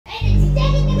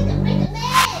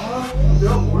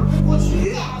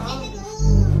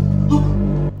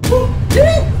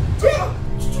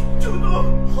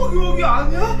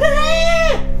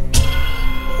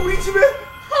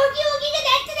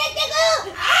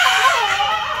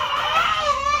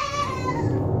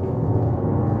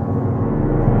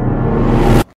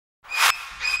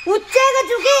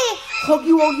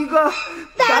허기워기가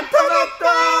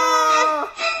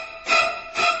나타났다.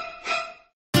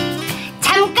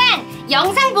 잠깐!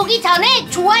 영상 보기 전에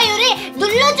좋아요를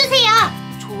눌러주세요.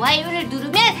 좋아요를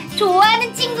누르면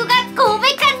좋아하는 친구가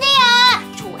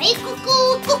고백한대요. 좋아요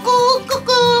꾹꾹 꾹꾹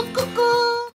꾹꾹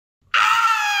꾹꾹.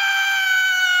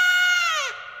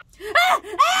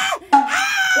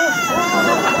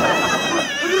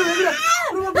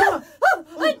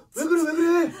 왜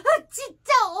그래?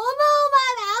 진짜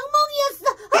어마어마한 악몽이었어.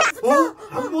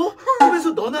 악몽?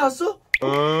 꿈에서 너 나왔어? 너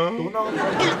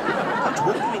나오면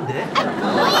좋은 꿈인데?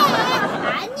 뭐야?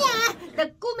 아니야. 나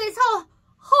꿈에서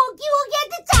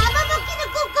허기워기한테 잡아먹기를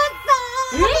꿈꿨어.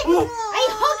 아니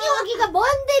허기워기가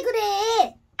뭔데 그래?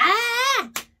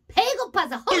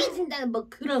 배고파서 허기진다는 뭐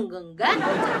그런 건가?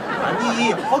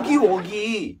 아니,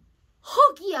 허기워기.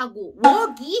 허기하고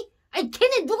워기? 아니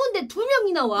걔네 누군데 두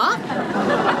명이 나와?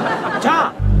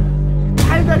 자,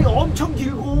 팔다리 엄청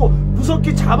길고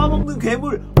무섭게 잡아먹는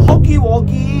괴물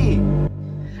허기워기.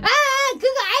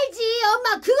 그거 알지.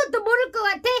 엄마 그것도 모를 것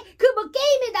같아. 그 뭐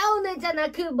게임에 나오는 애잖아.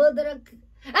 그 뭐더라.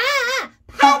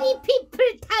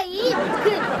 파피플레이타임.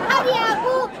 그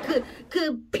파리하고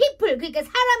그 피플 그러니까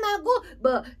사람하고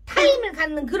뭐 타임을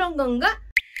갖는 그런 건가?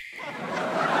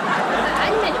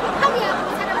 아니면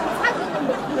파리하고 사람하고 사귀는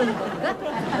뭐 그런 건가?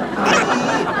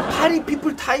 아니,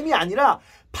 파리피플 타임이 아니라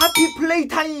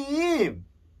파피플레이타임.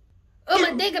 엄마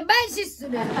내가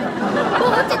말실수를.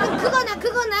 뭐 어쨌든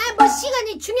그거나 뭐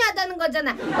시간이 중요하다는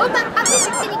거잖아. 엄마 밥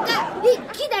해줄 테니까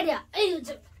기다려.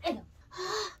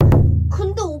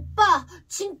 근데 오빠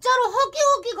진짜로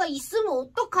허기워기가 있으면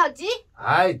어떡하지?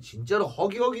 아이, 진짜로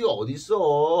허기워기가 어딨어.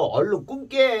 얼른 꿈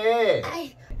깨.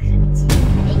 아이 그렇지.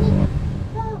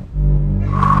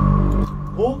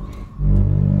 어?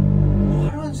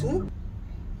 파란색?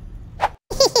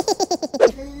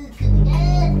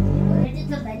 오늘도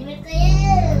더 많이 볼 거야.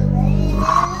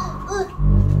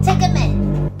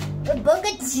 잠깐만. 뭔가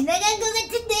지나간 것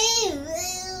같은데.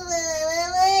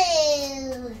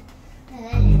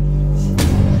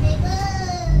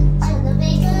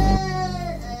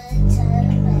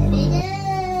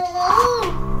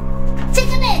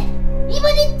 잠깐만.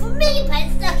 이번엔 분명히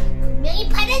봤어. 분명히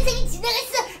파란색이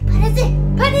지나갔어.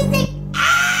 파란색.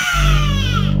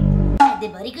 내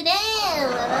머리구나.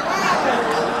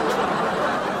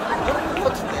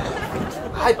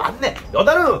 아이, 맞네.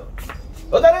 여다르.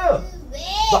 왜?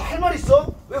 너 할 말 있어?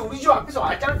 왜 우리 집 앞에서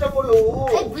알짱알짱거려?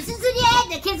 아이, 무슨 소리야?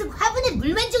 나 계속 화분에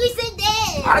물만 주고 있었는데.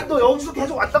 아이, 너 여기서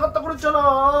계속 왔다 갔다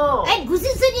그랬잖아. 아이,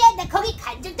 무슨 소리야? 나 거기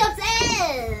간 적도 없어.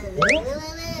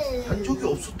 간 적이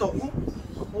없었다고?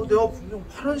 내가 분명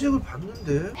파란색을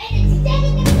봤는데. 아이, 나 진짜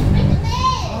아닌데.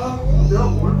 내가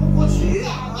뭘 본 거지?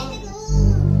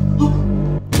 너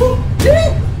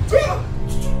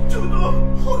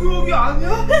허기워기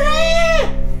아니야?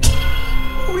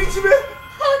 우리 집에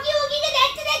허기워기가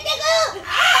나타났다고!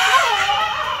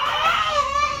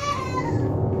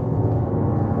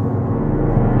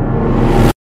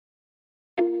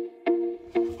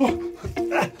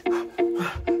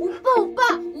 오빠,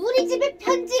 우리 집에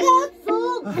편지가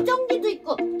왔어. 무전기도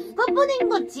있고. 누가 보낸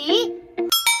거지?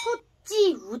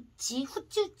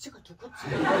 후찌우찌가 누구지?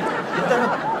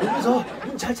 일단은 오면서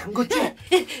문 잘 잠궜지?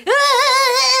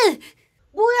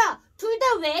 뭐야? 둘 다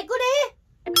왜 그래?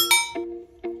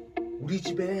 우리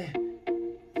집에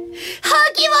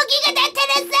허기워기가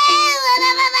나타났어!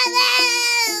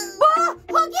 뭐?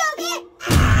 허기워기?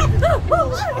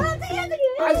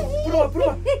 아이,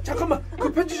 불어봐. 잠깐만, 그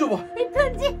편지 줘봐. 이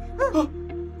편지?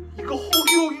 이거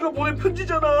허기워기가 보낸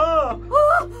편지잖아.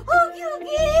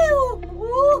 허기워기!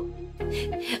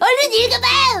 얼른 읽어봐!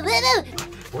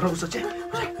 뭐라고 썼지?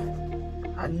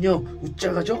 안녕,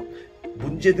 웃짜가족.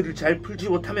 문제들을 잘 풀지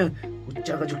못하면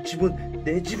웃짜가족 집은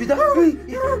내 집이다.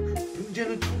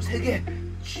 문제는 총 3개.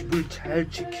 집을 잘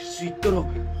지킬 수 있도록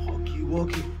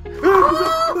허기워기.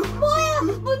 뭐야?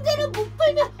 문제를 못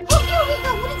풀면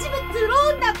허기워기가 우리 집에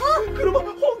들어온다고?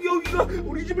 그러면 허기워기가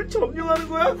우리 집을 점령하는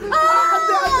거야?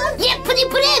 안돼. 예쁜이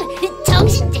프렘!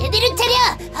 정신 제대로 차려!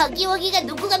 허기워기가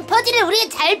놓고 간 퍼즐을 우리가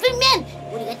잘 풀면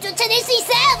우리가 쫓아낼 수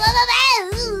있어!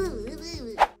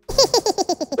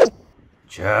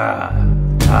 자,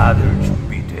 다들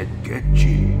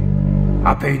준비됐겠지?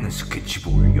 앞에 있는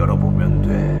스케치북을 열어보면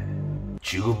돼.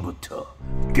 지금부터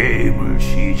게임을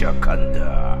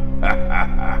시작한다.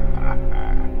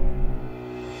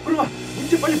 그럼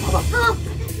문제 빨리 봐봐.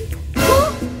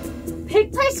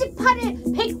 188을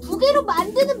 109개로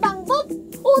만드는 방법?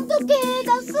 어떡해,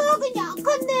 나 수학은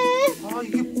약한데.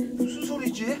 이게 무슨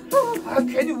소리지?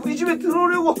 괜히 우리 집에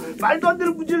들어오려고 말도 안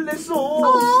되는 문제를 냈어.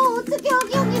 어떡해,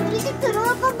 허기워기 우리 집 들어올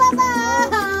건 봐봐.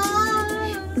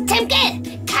 잠깐!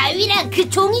 가위랑 그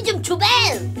종이 좀 줘봐.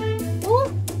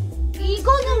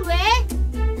 이거는 왜?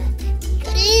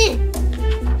 이거를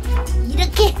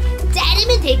이렇게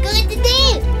자르면 될 것 같은데.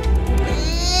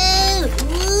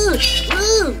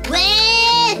 왜?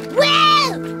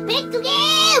 102개!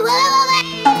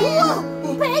 우와!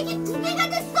 백이 2개가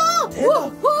됐어!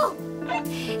 대박!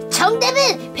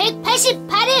 정답은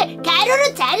 188을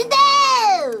가로로 자른다!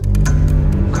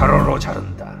 가로로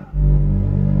자른다.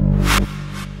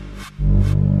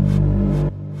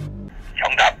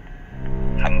 정답.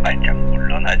 한 발짝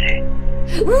물러나지.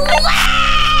 우와!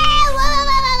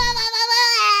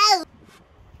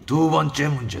 두 번째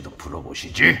문제도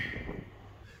풀어보시지.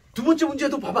 두 번째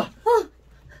문제도 봐봐.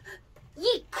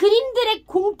 이 그림들의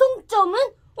공통점은?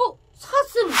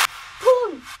 사슴,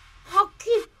 돈,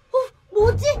 바퀴,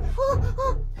 뭐지?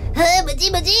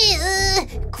 뭐지?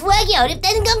 구하기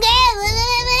어렵다는 건가?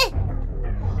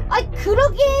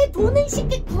 그러게 돈은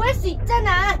쉽게 구할 수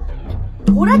있잖아.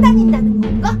 돌아다닌다는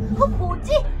건가?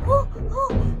 뭐지?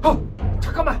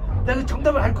 잠깐만, 나 그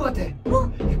정답을 알 것 같아.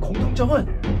 이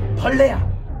공통점은 벌레야.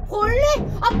 벌레?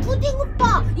 푸딩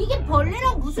오빠, 이게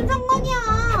벌레랑 무슨 상관이야?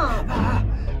 봐봐,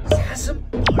 사슴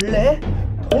벌레,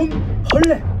 돈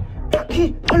벌레,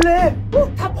 바퀴 벌레.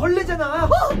 다 벌레잖아.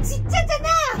 진짜잖아.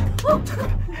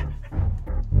 잠깐만.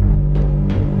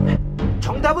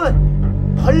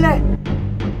 정답은 벌레.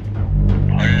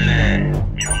 벌레.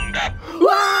 정답.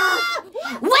 와!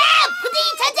 푸딩이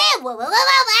찾아!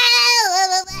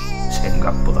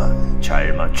 생각보다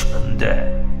잘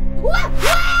맞추는데.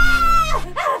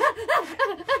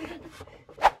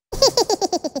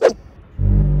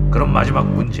 그럼 마지막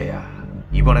문제야.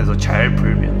 이번에도 잘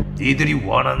풀면 니들이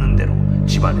원하는 대로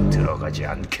집안에 들어가지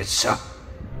않겠어?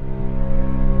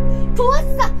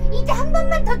 좋았어. 이제 한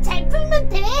번만 더 잘 풀면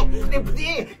돼.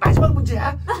 푸딩 마지막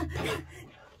문제야.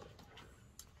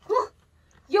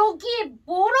 여기에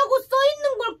뭐라고 써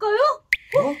있는 걸까요?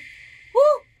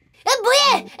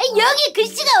 뭐야? 여기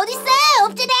글씨가 어딨어?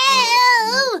 없잖아.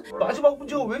 마지막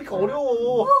문제가 왜 이렇게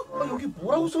어려워? 여기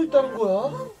뭐라고 써 있다는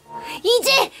거야?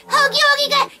 이제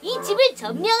허기워기가 이 집을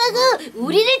점령하고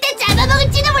우리를 다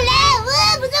잡아먹을지도 몰라.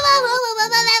 무서워.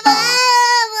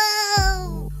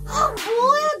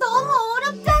 뭐야, 너무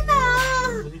어렵잖아.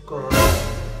 그러니까.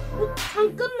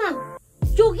 잠깐만,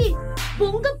 여기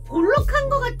뭔가 볼록한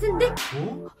것 같은데?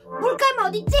 물감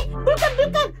어딨지?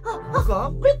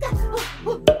 물감.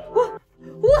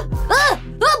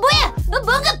 뭐야?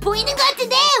 뭔가 보이는 것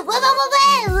같은데?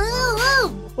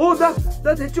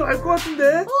 나 대충 알 것 같은데.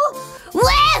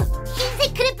 우와!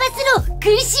 흰색 크레파스로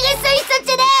글씨가 써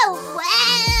있었잖아.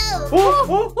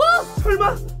 와우!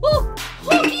 설마?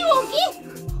 허기워기?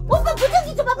 오빠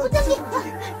보자기 줘봐, 보자기.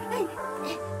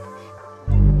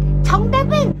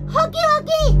 정답은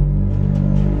허기워기.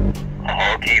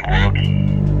 허기워기.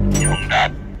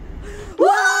 정답.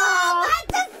 우와!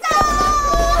 맞췄어!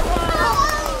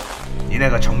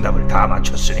 니네가 정답을 다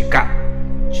맞췄으니까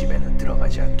집에는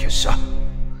들어가지 않겠어?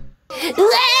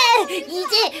 우와!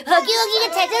 이제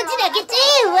허기워기가 찾아오진 않겠지?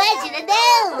 우와, 지난다!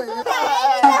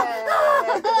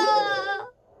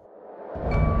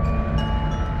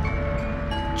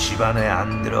 집안에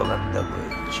안 들어간다고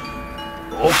했지.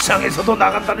 옥상에서도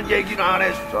나간다는 얘기는 안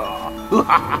했어.